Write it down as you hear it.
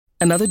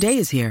Another day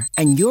is here,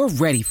 and you're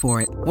ready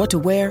for it. What to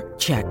wear?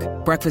 Check.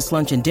 Breakfast,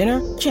 lunch, and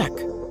dinner? Check.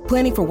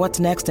 Planning for what's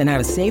next and how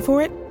to save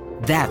for it?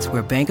 That's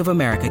where Bank of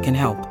America can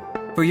help.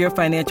 For your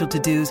financial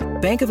to-dos,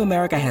 Bank of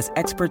America has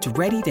experts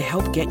ready to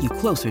help get you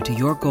closer to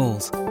your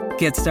goals.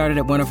 Get started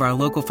at one of our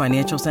local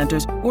financial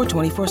centers or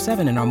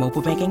 24/7 in our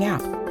mobile banking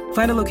app.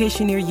 Find a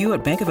location near you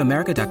at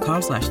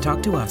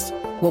bankofamerica.com/talktous.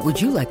 What would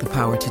you like the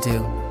power to do?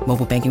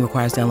 Mobile banking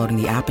requires downloading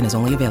the app and is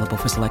only available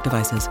for select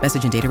devices.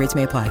 Message and data rates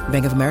may apply.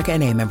 Bank of America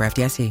N.A., member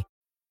FDIC.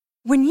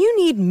 When you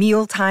need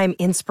mealtime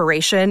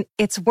inspiration,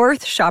 it's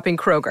worth shopping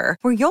Kroger,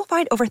 where you'll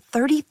find over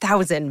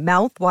 30,000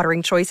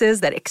 mouth-watering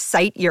choices that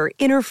excite your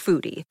inner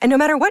foodie. And no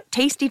matter what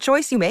tasty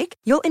choice you make,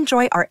 you'll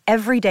enjoy our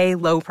everyday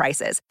low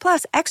prices,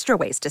 plus extra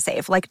ways to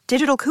save, like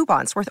digital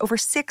coupons worth over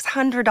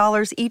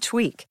 $600 each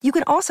week. You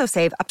can also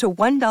save up to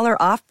 $1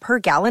 off per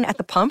gallon at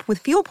the pump with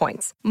fuel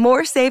points.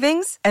 More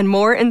savings and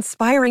more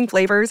inspiring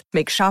flavors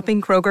make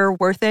shopping Kroger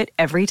worth it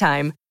every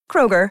time.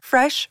 Kroger,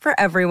 fresh for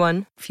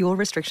everyone. Fuel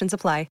restrictions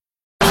apply.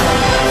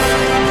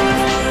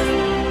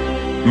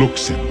 Look,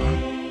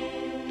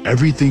 Simba,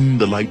 everything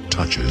the light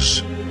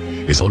touches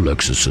is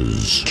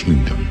Alexis's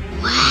kingdom.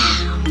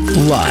 Wow.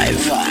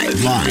 Live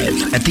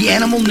at the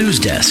Animal News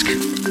Desk.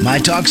 My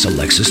Talk's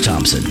Alexis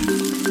Thompson.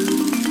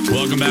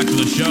 Welcome back to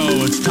the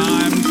show. It's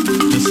time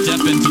to step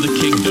into the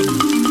kingdom.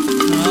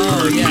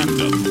 Her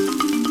kingdom.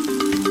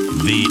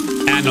 The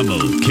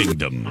animal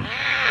kingdom.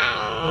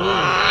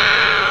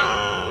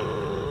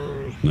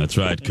 That's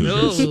right,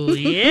 Cougars. Oh,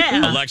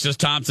 yeah. Alexis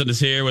Thompson is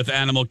here with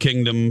Animal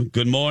Kingdom.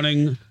 Good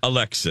morning,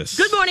 Alexis.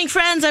 Good morning,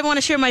 friends. I want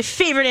to share my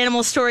favorite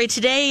animal story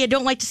today. I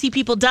don't like to see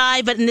people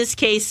die, but in this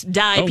case,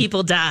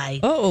 people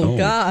die. Oh,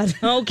 God.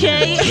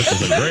 Okay. This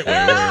is a great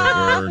way.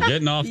 We're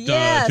getting off to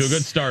a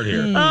good start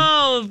here.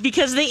 Oh,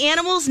 because the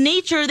animals'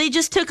 nature, they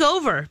just took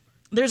over.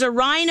 There's a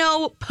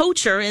rhino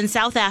poacher in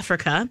South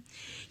Africa.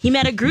 He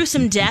met a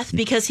gruesome death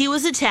because he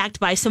was attacked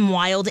by some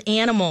wild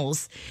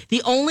animals.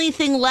 The only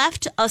thing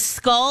left, a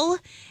skull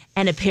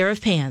and a pair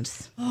of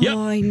pants.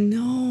 Oh, I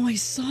know. I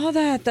saw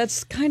that.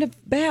 That's kind of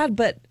bad,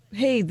 but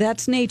hey,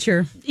 that's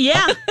nature.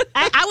 Yeah.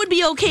 I would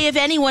be okay if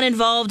anyone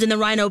involved in the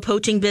rhino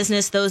poaching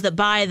business, those that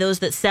buy, those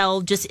that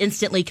sell, just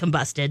instantly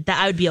combusted.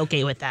 I would be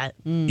okay with that.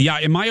 Yeah,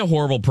 am I a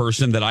horrible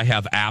person that I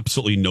have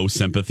absolutely no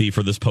sympathy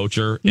for this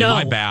poacher? No. Am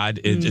I bad?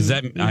 Is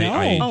that...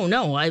 No.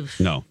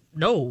 No.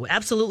 No,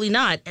 absolutely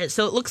not.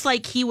 So it looks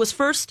like he was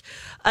first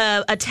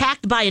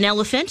attacked by an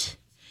elephant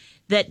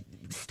that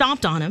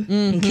stomped on him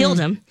and killed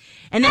him.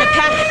 And then yeah!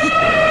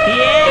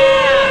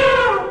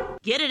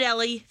 Get it,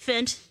 Ellie,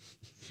 Fint.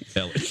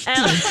 Ellie.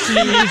 I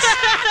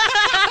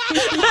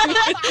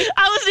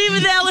was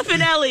naming the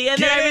elephant Ellie,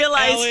 and then I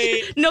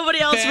realized nobody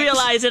else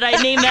realized it. I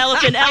named the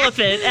elephant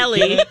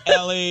Ellie.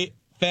 Ellie.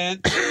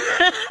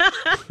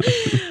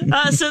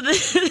 So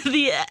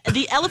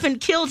the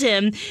elephant killed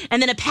him,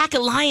 and then a pack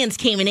of lions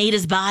came and ate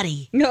his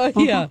body. Oh,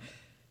 yeah.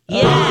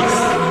 Yes.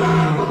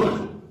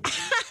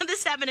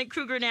 This happened at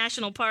Kruger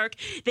National Park.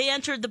 They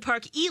entered the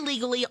park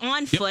illegally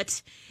on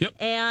foot. Yep.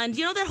 And,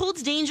 that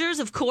holds dangers,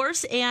 of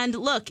course. And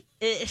look,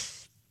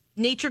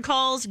 nature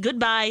calls,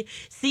 goodbye,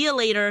 see you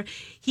later.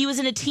 He was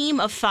in a team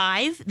of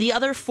 5. The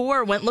other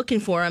 4 went looking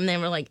for him. They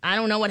were like, I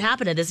don't know what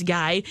happened to this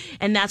guy.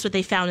 And that's what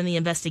they found in the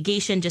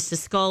investigation, just a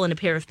skull and a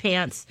pair of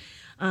pants.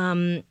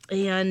 And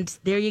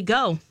there you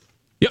go.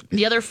 Yep.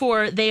 The other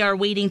 4, they are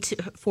waiting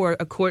for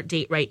a court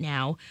date right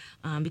now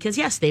because,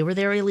 yes, they were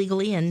there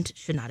illegally and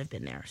should not have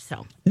been there.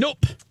 So,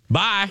 nope.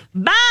 Bye.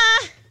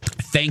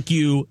 Thank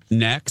you.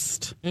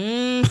 Next.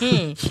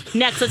 Mm-hmm.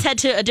 Next, let's head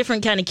to a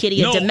different kind of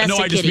kitty, a domestic kitty.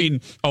 No, I just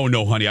mean,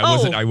 no, honey,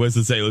 I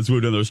wasn't saying, let's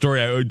move to another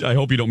story. I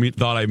hope you don't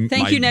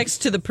Thank you next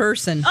to the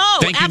person. Oh,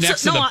 thank you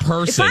next to the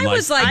person. If I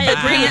was I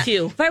agree with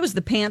you. If I was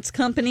the pants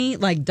company,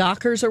 like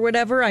Dockers or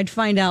whatever, I'd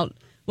find out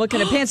what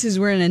kind of pants he's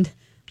wearing and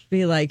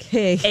be like,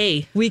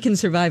 hey, we can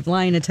survive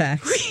lion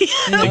attacks.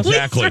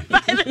 Exactly.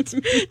 That's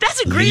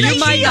a great idea. You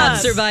might not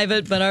survive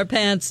it, but our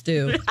pants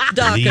do.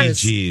 Dockers. Lee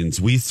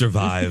jeans, we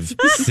survive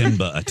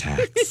Simba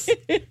attacks.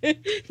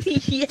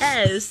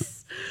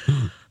 Yes.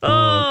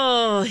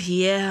 Oh,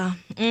 yeah.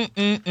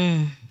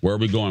 Where are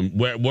we going?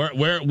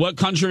 What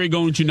country are we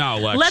going to now,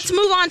 Lex? Let's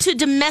move on to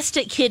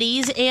domestic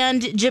kitties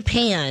and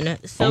Japan.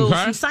 So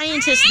some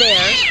scientists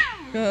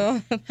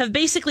there have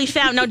basically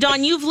found... Now,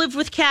 Dawn, you've lived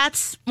with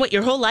cats,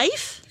 your whole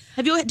life?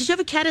 Did you have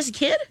a cat as a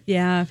kid?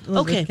 Yeah, I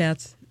lived with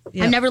cats.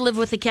 Yep. I've never lived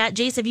with a cat.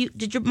 Jace,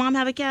 did your mom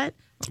have a cat?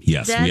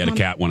 Yes, we had a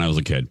cat when I was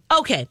a kid.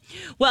 Okay.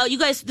 Well, you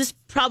guys, this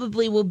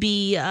probably will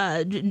be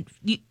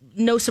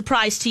no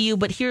surprise to you,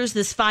 but here's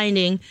this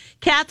finding.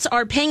 Cats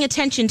are paying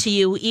attention to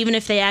you even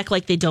if they act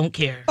like they don't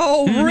care.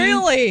 Oh,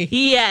 really?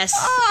 Yes.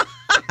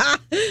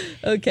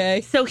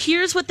 Okay. So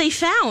here's what they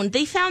found.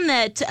 They found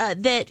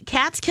that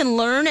cats can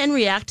learn and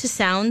react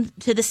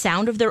to the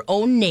sound of their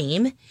own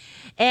name.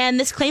 And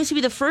this claims to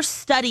be the first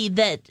study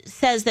that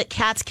says that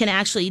cats can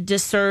actually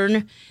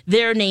discern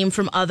their name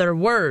from other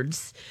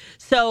words.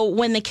 So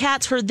when the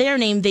cats heard their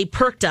name, they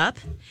perked up.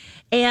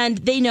 And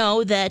they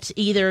know that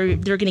either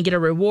they're going to get a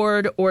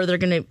reward or they're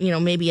going to,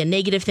 maybe a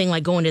negative thing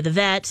like going to the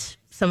vet.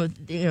 some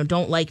of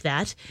don't like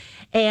that,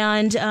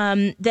 and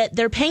that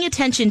they're paying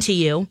attention to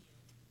you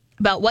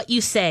about what you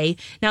say.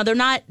 Now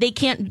they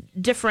can't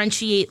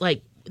differentiate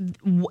like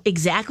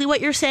exactly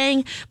what you're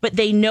saying, but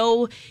they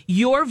know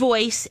your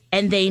voice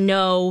and they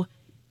know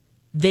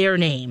their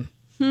name.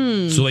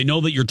 So they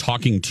know that you're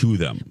talking to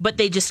them, but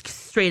they just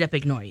straight up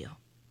ignore you.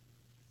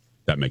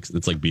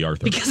 It's like B.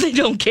 Arthur. Because they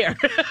don't care.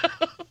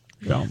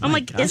 Oh I'm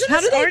like, isn't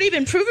this already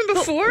been proven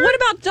before? What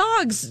about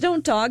dogs?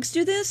 Don't dogs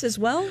do this as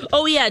well?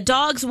 Oh yeah,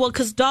 dogs. Well,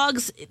 because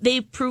dogs,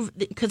 they prove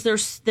because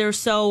they're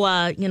so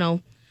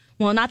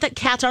well, not that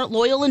cats aren't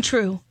loyal and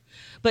true,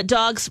 but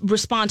dogs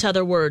respond to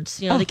other words.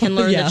 They can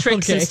learn the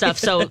tricks and stuff.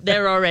 So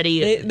they're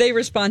already they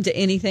respond to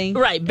anything.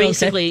 Right.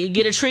 Basically,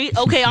 get a treat.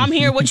 Okay, I'm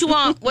here. What you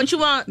want? What you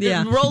want?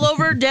 Yeah. Roll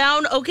over,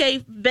 down.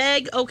 Okay,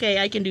 beg. Okay,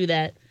 I can do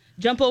that.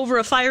 Jump over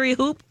a fiery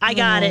hoop. I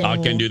got it. I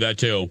can do that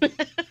too.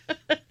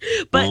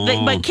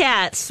 But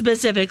cats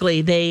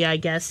specifically, I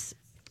guess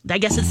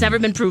it's never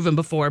been proven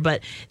before.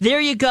 But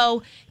there you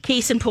go.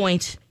 Case in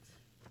point.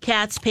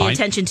 Cats pay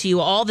attention to you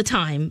all the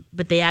time,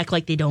 but they act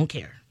like they don't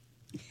care.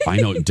 I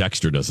know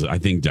Dexter does it. I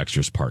think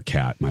Dexter's part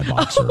cat, my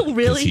boxer. Oh,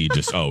 really? He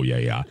just,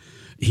 yeah.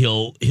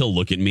 He'll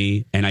look at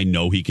me, and I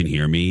know he can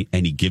hear me,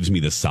 and he gives me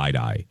the side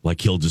eye.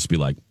 Like, he'll just be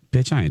like,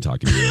 bitch, I ain't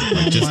talking to you.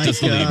 Like,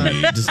 just leave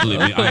me. Just leave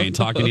me. I ain't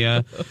talking to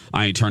you.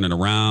 I ain't turning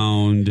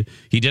around.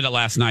 He did it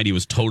last night. He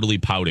was totally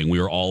pouting.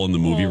 We were all in the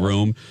movie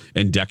room,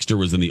 and Dexter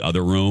was in the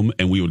other room,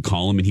 and we would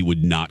call him, and he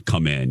would not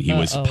come in. He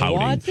was pouting.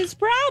 What's his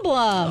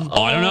problem?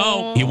 Oh, I don't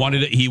know. He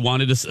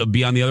wanted to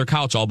be on the other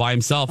couch all by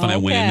himself, and I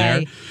went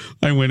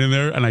in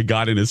there, and I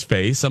got in his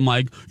face. I'm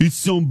like, it's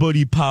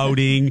somebody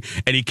pouting,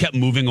 and he kept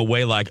moving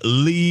away like,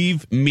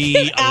 leave me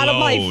alone. Out of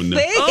my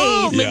face.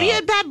 Oh, maybe you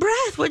had bad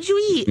breath. What'd you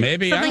eat?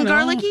 Maybe something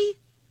garlicky.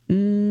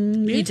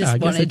 He just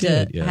wanted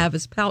to have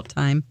his pout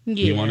time. Yeah.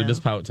 He wanted his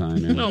pout time.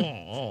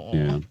 Yeah.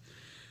 Yeah.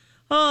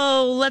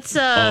 Oh, let's.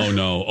 Oh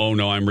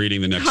no! I'm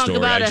reading the next story.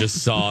 I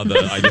just saw the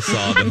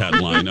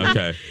headline.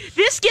 Okay.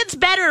 This gets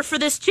better for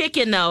this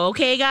chicken, though.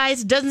 Okay,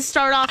 guys, doesn't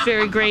start off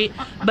very great,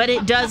 but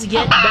it does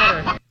get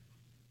better.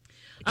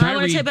 I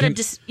want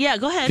to say, yeah,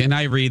 go ahead. Can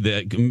I read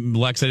the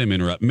Lex? I didn't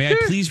interrupt. May I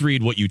please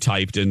read what you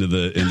typed into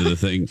the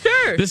thing?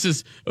 Sure. This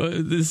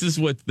is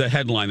what the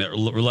headline that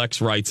Lex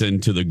writes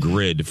into the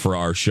grid for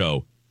our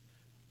show.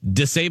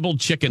 Disabled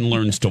chicken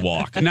learns to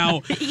walk.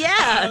 Now,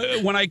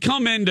 yeah. When I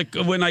come in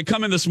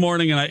this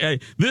morning, and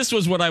this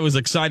was what I was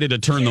excited to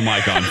turn the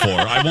mic on for.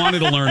 I wanted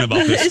to learn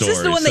about this story. Is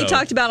this the one they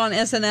talked about on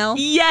SNL?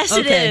 Yes,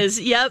 it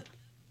is. Yep.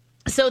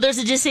 So there's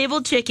a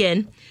disabled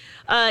chicken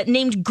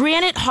named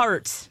Granite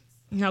Hearts.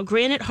 Now,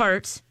 Granite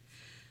Hearts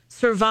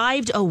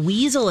survived a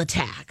weasel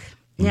attack.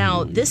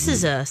 Now, this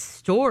is a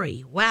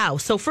story. Wow.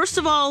 So, first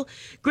of all,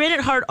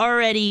 Granite Heart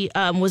already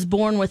was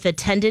born with a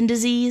tendon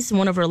disease in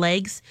one of her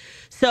legs.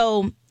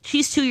 So,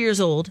 she's 2 years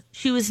old.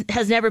 She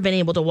has never been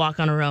able to walk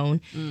on her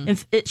own.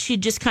 And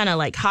she'd just kind of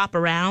like hop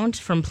around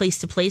from place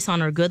to place on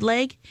her good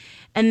leg.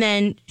 And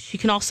then she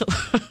can also...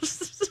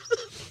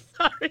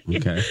 Sorry. Okay. You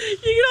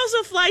can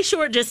also fly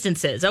short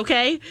distances,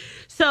 okay?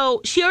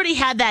 So, she already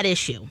had that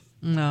issue.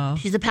 No.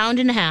 She's 1.5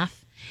 pounds.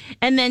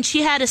 And then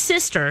she had a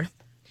sister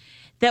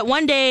that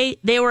one day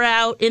they were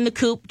out in the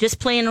coop just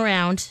playing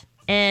around,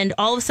 and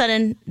all of a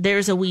sudden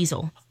there's a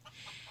weasel.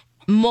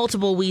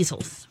 Multiple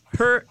weasels.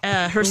 Her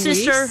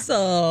sister.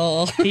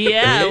 Weasel.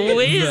 Yeah,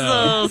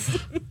 weasels.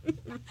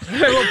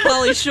 Little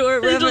Polly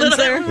Short reference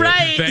there.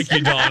 Right. Thank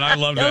you, Dawn. I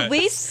love that. A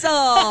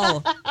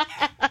weasel.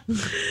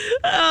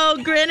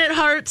 Oh, Granite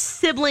Heart's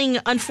sibling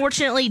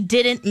unfortunately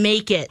didn't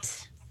make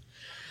it.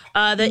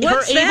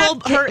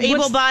 Her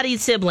able-bodied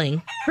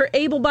sibling. Her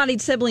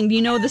able-bodied sibling. Do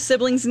you know the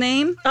sibling's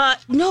name?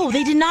 No,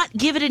 they did not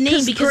give it a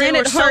name because they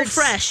were so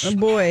fresh. Oh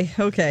boy.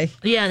 Okay.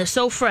 Yeah, they're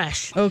so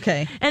fresh.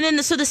 Okay. And then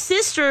the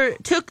sister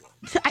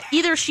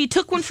either she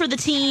took one for the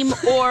team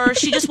or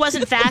she just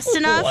wasn't fast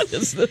enough. What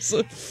is this?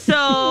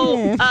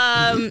 So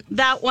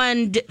that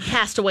one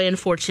passed away,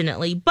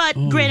 unfortunately. But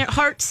Granite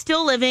Heart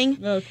still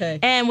living. Okay.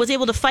 And was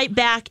able to fight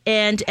back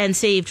and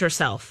saved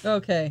herself.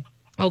 Okay.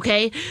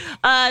 Okay,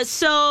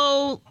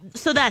 so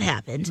that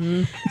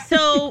happened.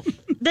 So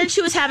then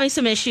she was having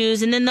some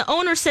issues, and then the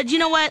owner said, "You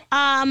know what?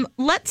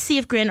 Let's see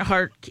if Granite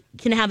Heart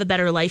can have a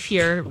better life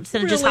here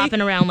instead of just hopping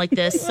around like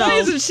this." So why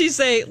doesn't she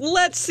say,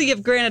 "Let's see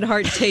if Granite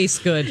Heart tastes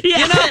good"?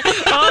 Yeah.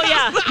 Oh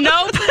yeah.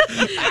 Nope.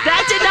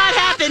 That did not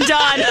happen,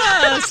 Dawn.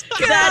 Yes,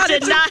 God, that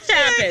did not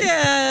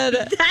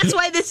happen. That's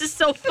why this is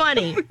so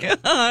funny.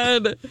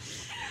 God.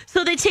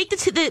 So they take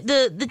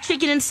the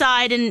chicken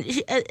inside, and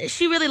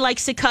she really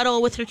likes to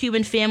cuddle with her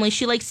Cuban family.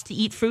 She likes to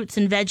eat fruits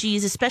and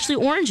veggies, especially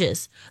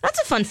oranges. That's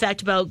a fun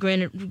fact about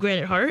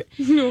Granite Heart.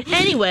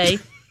 Anyway,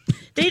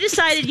 they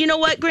decided, you know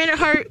what, Granite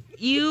Heart,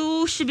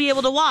 you should be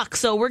able to walk,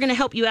 so we're going to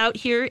help you out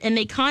here. And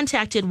they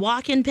contacted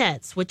Walk-In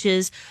Pets, which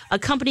is a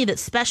company that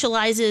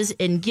specializes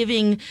in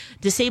giving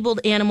disabled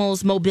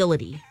animals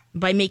mobility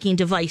by making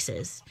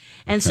devices.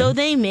 And so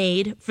they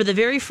made, for the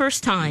very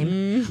first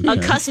time, a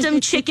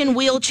custom chicken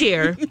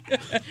wheelchair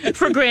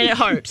for Granite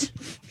Heart.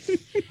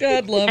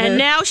 God love her. And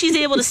now she's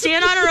able to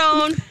stand on her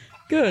own,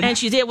 Good. And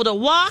she's able to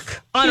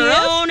walk on her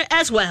own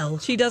as well.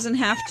 She doesn't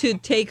have to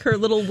take her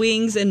little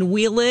wings and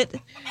wheel it?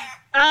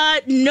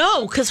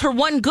 No, because her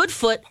one good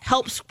foot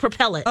helps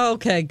propel it.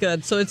 Okay,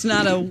 good. So it's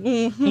not a...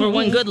 Or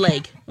one good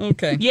leg.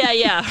 Okay.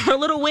 Yeah. Her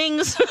little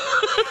wings.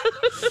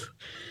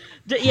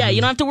 Yeah, you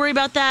don't have to worry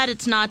about that.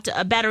 It's not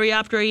battery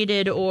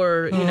operated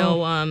or,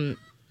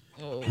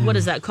 what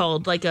is that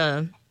called? Like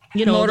a...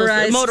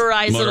 motorized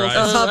little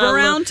hover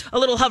round? A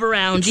little hover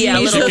round. Yeah, a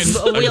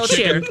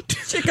wheelchair.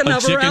 Chicken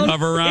hover round.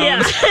 Hover round.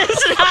 Yeah,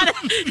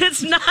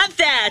 it's not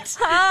that.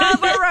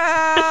 Hover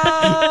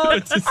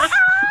round.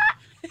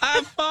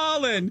 I've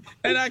fallen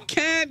and I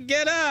can't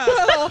get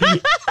up.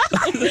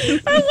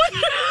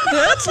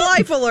 That's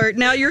Life Alert.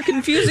 Now you're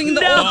confusing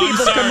the old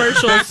people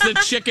commercial. That's the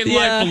chicken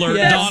Life Alert.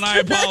 Yes. Dawn, I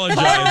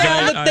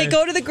apologize. They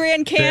go to the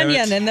Grand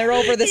Canyon and they're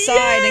over the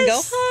side and go,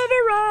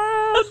 hover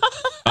round.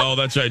 Oh,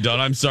 that's right,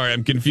 Dawn. I'm sorry.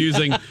 I'm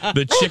confusing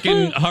the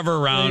chicken hover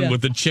round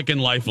with the chicken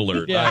Life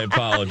Alert. Yeah. I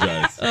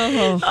apologize.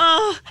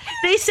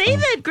 They say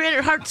that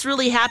Granite Heart's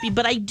really happy,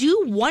 but I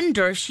do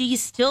wonder if she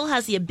still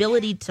has the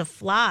ability to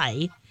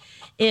fly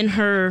in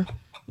her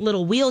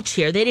little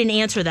wheelchair. They didn't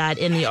answer that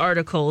in the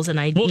articles, and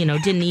I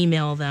didn't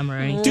email them or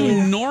anything.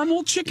 Do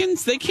normal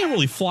chickens, they can't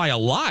really fly a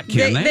lot,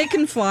 can they? They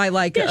can fly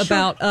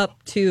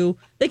up to...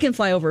 They can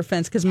fly over a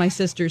fence because my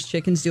sister's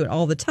chickens do it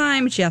all the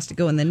time. She has to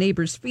go in the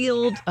neighbor's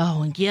field.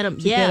 Oh, and get them.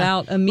 Get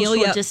out.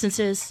 Amelia. Short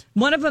distances.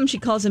 One of them she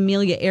calls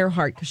Amelia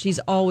Earhart because she's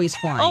always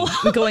flying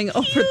and going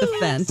over the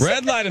fence.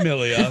 Red light,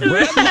 Amelia.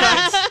 Red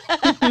light.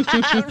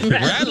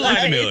 Red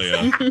light,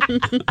 Amelia.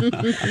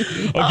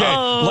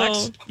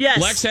 Okay,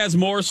 Lex has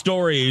more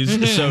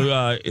stories.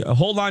 So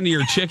hold on to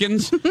your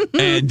chickens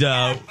and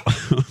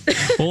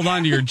hold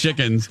on to your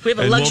chickens. We have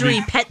a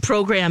luxury pet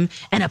program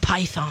and a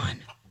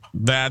python.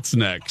 That's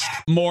next.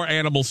 More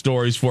animal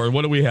stories for it.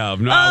 What do we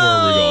have? Now where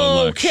are we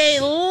going, Lex? Okay,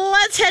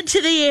 let's head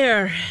to the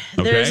air.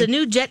 Okay. There's a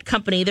new jet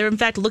company. They're, in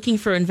fact, looking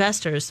for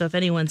investors, so if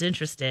anyone's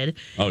interested.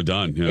 Oh,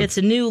 done. Yeah. It's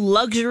a new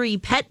luxury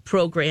pet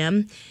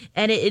program,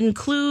 and it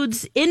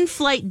includes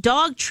in-flight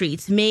dog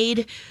treats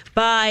made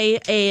by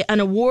an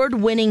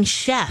award-winning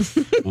chef.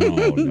 Oh,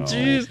 no.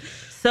 Jeez.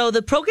 So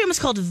the program is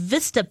called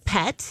Vista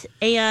Pet,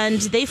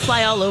 and they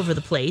fly all over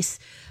the place.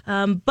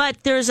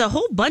 But there's a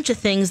whole bunch of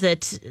things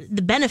that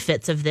the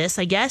benefits of this,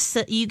 I guess,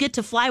 you get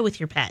to fly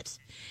with your pet.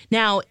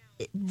 Now,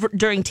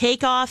 during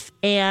takeoff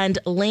and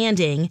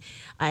landing,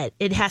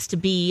 it has to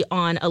be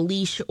on a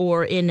leash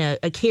or in a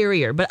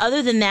carrier. But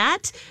other than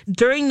that,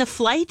 during the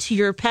flight,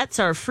 your pets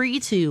are free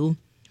to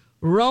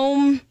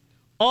roam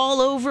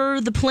all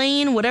over the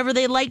plane, whatever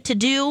they like to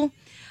do.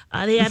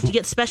 They have to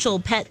get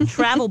special pet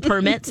travel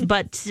permits,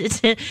 but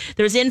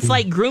there's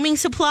in-flight grooming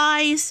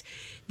supplies.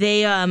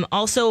 They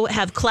also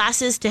have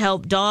classes to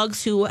help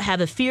dogs who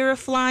have a fear of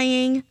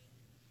flying,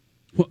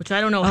 which I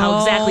don't know how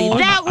exactly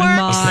that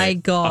works. My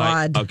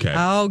God. Okay.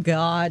 Oh,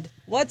 God.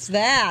 What's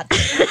that?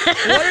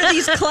 What are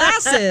these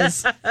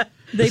classes?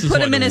 They put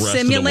them in a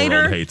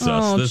simulator. Hates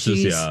us. This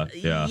is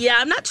Yeah,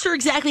 I'm not sure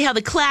exactly how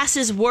the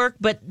classes work,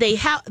 but they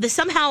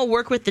somehow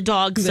work with the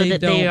dogs so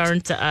that they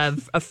aren't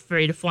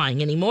afraid of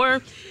flying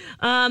anymore.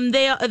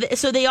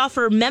 They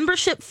offer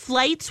membership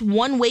flights,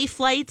 one-way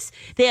flights.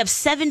 They have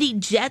 70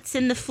 jets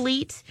in the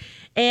fleet.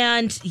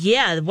 And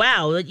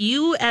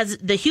you as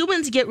the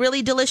humans get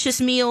really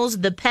delicious meals.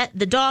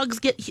 The dogs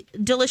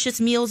get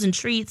delicious meals and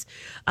treats.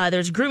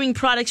 There's grooming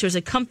products. There's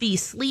a comfy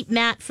sleep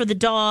mat for the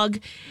dog.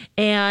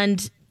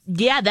 And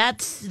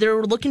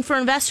they're looking for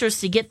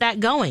investors to get that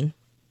going.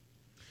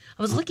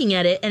 I was looking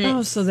at it, and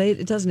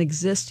it doesn't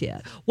exist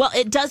yet. Well,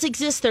 it does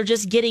exist. They're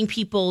just getting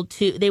people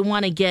to. They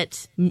want to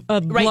get a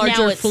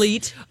larger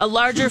fleet,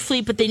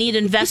 but they need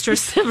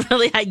investors to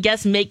really, I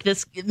guess, make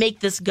this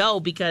go.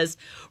 Because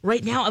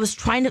right now,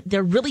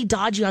 they're really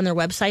dodgy on their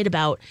website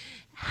about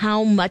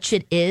how much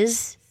it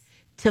is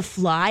to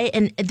fly,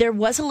 and there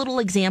was a little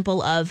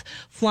example of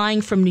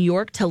flying from New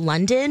York to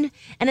London,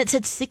 and it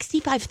said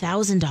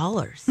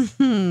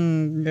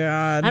 $65,000.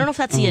 God, I don't know if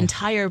that's the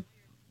entire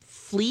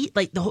fleet,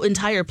 like the whole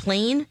entire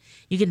plane.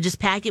 You can just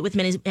pack it with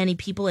many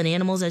people and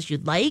animals as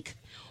you'd like,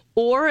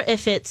 or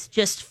if it's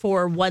just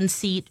for one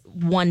seat,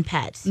 one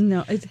pet.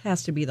 No, it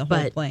has to be the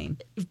whole plane.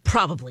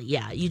 Probably,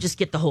 yeah. You just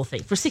get the whole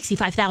thing for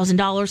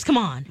 $65,000. Come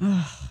on.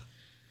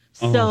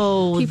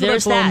 So people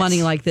that blow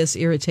money like this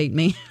irritate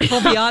me.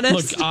 I'll be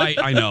honest. Look,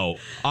 I know.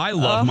 I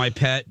love my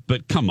pet,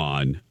 but come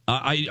on.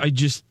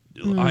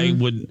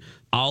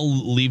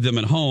 I'll leave them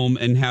at home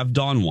and have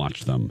Dawn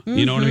watch them.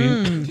 You know what I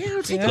mean? Yeah,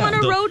 or take them on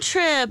a road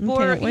trip,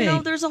 or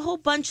there's a whole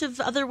bunch of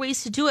other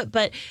ways to do it.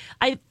 But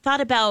I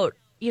thought about,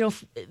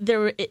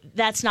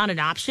 that's not an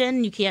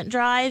option. You can't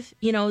drive.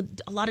 A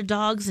lot of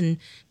dogs and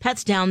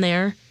pets down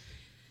there.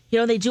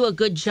 They do a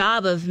good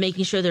job of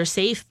making sure they're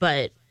safe,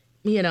 but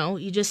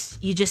you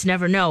just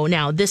never know.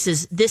 Now this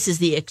is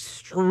the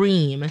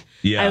extreme.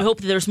 Yeah. I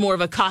hope that there's more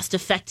of a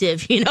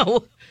cost-effective,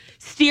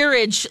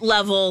 steerage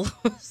level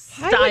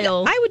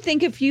style. I would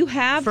think if you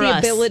have the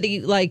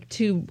ability, like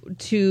to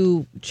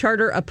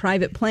charter a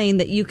private plane,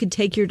 that you could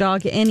take your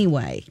dog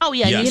anyway. Oh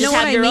yeah, yes. you know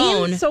what I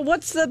mean. So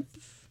what's the?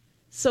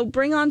 So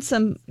bring on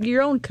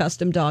your own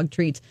custom dog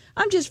treats.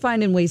 I'm just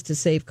finding ways to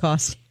save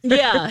costs.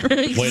 Yeah,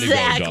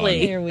 exactly.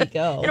 Here we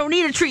go. You don't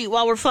need a treat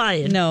while we're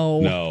flying.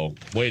 No.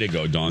 Way to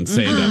go, Dawn.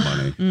 Save that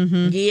money.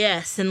 Mm-hmm.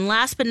 Yes, and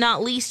last but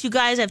not least, you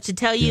guys, I have to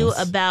tell you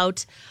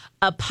about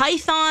a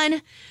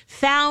python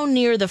found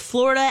near the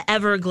Florida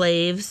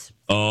Everglades.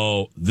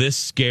 Oh, this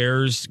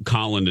scares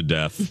Colin to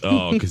death.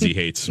 Oh, because he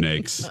hates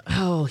snakes.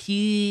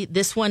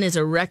 This one is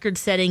a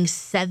record-setting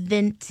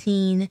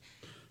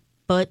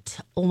 17-foot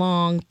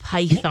long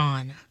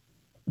python.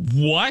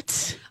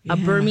 What? A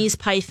Burmese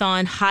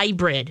python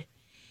hybrid.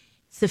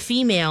 It's a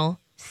female,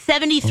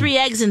 73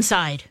 eggs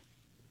inside.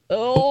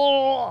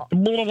 Oh.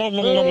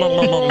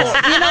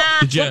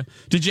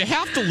 Did you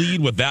have to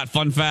lead with that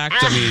fun fact?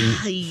 I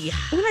mean,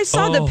 when I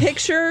saw the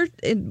picture,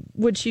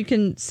 which you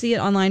can see it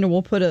online, and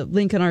we'll put a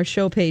link on our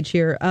show page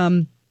here,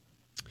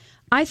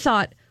 I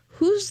thought,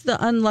 who's the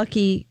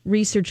unlucky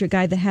researcher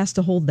guy that has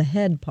to hold the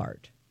head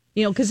part?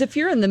 Because if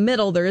you're in the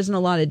middle, there isn't a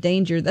lot of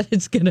danger that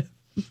it's going to,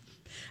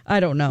 I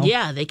don't know.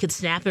 Yeah, they could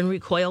snap and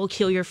recoil,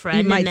 kill your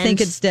friend. You might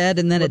think it's dead,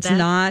 and then it's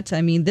not.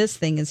 I mean, this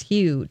thing is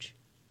huge.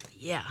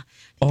 Yeah.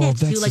 They have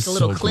to do like a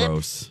little clip,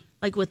 gross.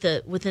 Like with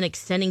an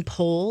extending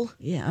pole.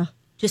 Yeah.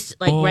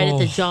 Just like right at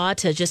the jaw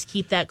to just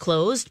keep that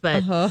closed.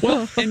 But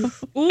well, and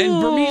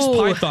Burmese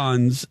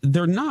pythons,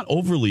 they're not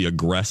overly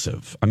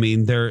aggressive. I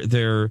mean,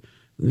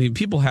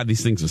 people have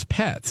these things as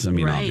pets. I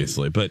mean,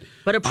 obviously, but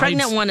a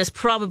pregnant one is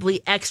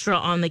probably extra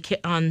on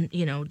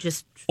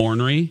just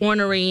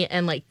ornery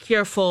and like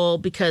careful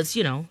because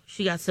she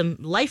got some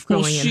life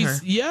growing in her.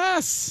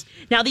 Yes.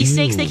 Now these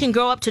snakes, they can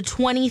grow up to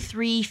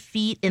 23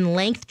 feet in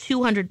length,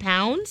 200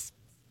 pounds.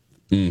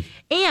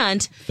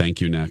 And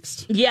thank you.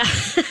 Next. Yeah.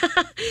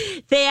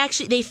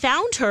 They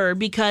found her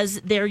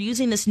because they're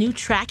using this new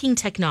tracking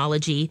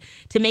technology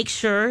to make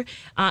sure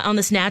on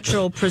this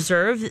natural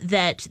preserve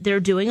that they're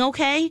doing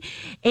okay.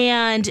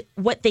 And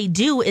what they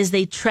do is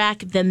they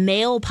track the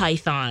male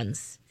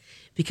pythons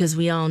because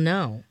we all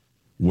know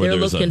where they're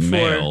there's looking a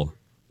male,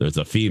 there's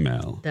a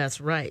female.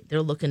 That's right.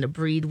 They're looking to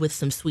breed with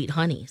some sweet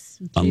honeys.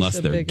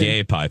 Unless they're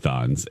gay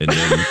pythons. And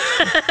then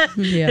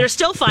they're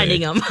still finding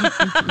them.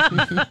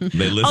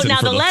 They listen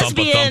for the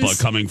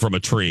thumpa-thumpa coming from a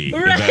tree.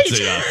 Right.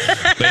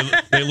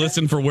 They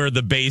listen for where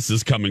the bass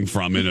is coming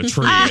from in a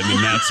tree. And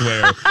then that's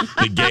where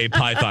the gay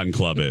python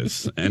club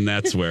is. And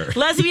that's where.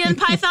 Lesbian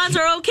pythons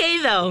are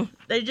okay, though.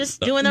 They're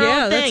just doing their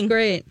own thing. Yeah, that's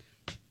great.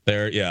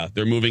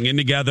 They're moving in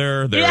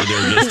together. They're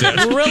just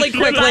really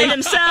quickly by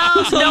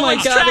themselves. No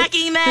one's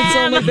tracking them. It's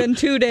only been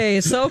 2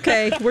 days.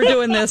 Okay, we're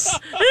doing this.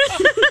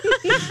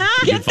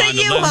 Get the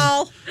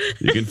U-Haul.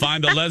 You can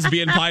find the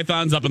lesbian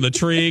pythons up in the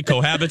tree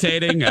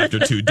cohabitating after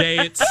 2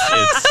 dates.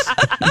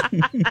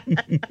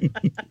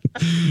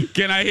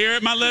 Can I hear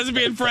it, my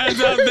lesbian friends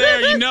out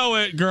there? You know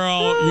it,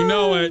 girl. You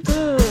know it.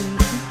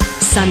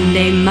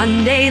 Sunday,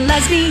 Monday,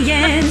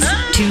 lesbians.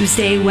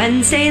 Tuesday,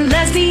 Wednesday,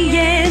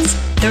 lesbians.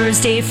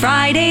 Thursday,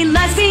 Friday,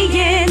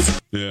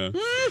 lesbians. Yeah.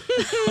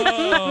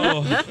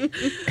 Oh.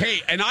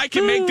 Hey, and I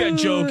can make that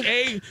joke,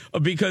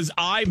 because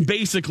I'm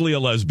basically a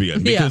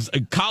lesbian. Because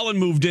Colin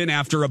moved in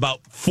after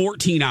about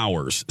 14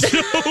 hours.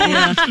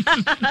 Yeah.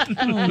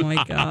 Oh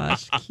my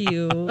gosh,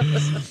 cute.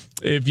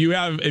 If you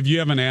have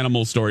an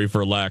animal story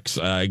for Lex,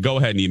 go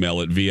ahead and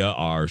email it via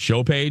our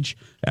show page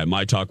at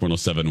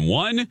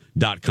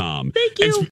mytalk1071.com. Thank you.